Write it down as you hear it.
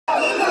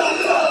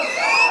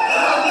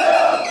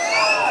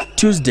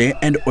Tuesday,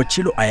 and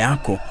Ochilo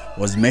Ayacko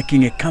was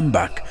making a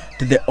comeback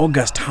to the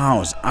August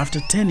House after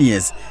 10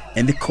 years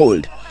in the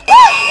cold.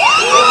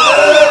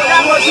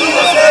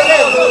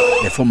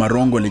 The former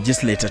Rongo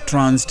legislator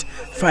trounced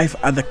 5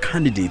 other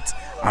candidates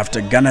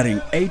after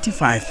garnering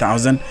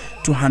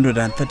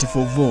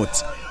 85,234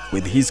 votes,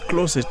 with his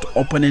closest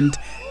opponent,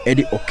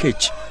 Eddie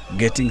Okech,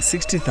 getting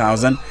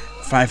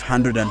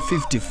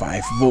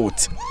 60,555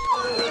 votes.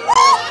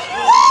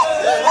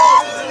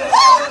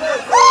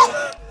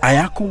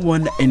 Ayacko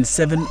won in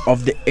 7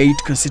 of the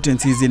 8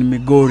 constituencies in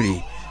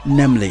Migori,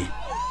 namely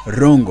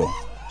Rongo,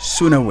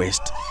 Suna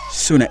West,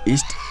 Suna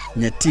East,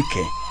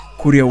 Nyatike,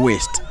 Kuria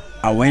West,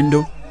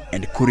 Awendo,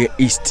 and Kuria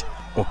East.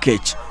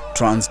 Okech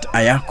trounced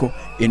Ayacko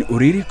in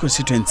Uriri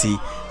constituency,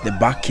 the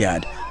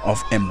backyard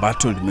of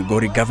embattled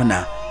Migori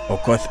Governor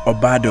Okoth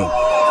Obado.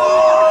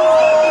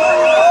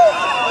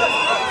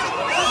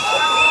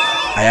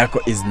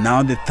 Ayacko is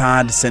now the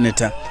 3rd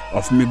senator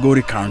of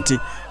Migori County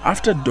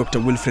after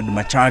Dr. Wilfred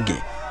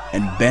Machage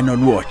and Ben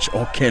Olwoch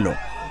Okelo,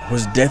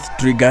 whose death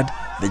triggered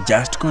the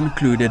just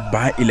concluded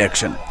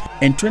by-election.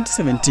 In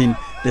 2017,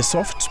 the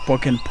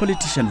soft-spoken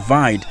politician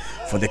vied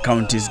for the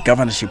county's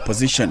governorship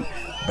position,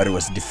 but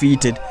was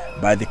defeated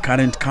by the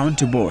current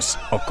county boss,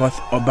 Okoth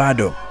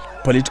Obado.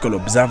 Political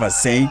observers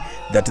say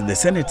that the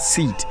Senate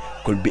seat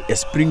could be a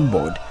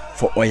springboard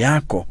for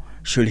Ayacko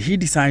should he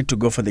decide to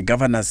go for the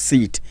governor's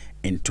seat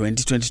in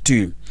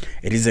 2022.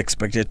 It is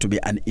expected to be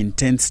an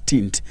intense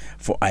stint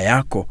for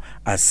Ayacko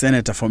as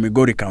senator for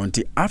Migori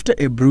County after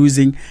a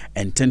bruising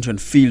and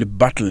tension-filled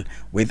battle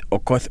with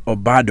Okoth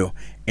Obado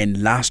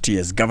in last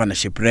year's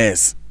governorship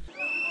race.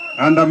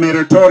 And a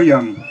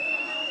moratorium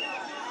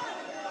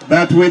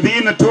that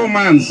within 2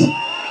 months,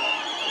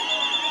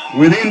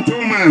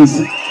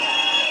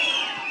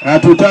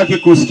 hatutaki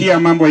kusikia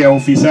mambo ya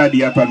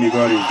ufisadi hapa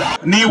Migori.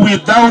 Ni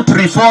without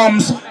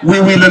reforms, we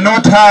will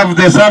not have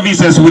the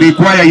services we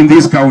require in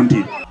this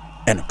county.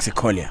 Ochilo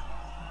Ayacko,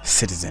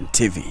 Citizen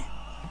TV.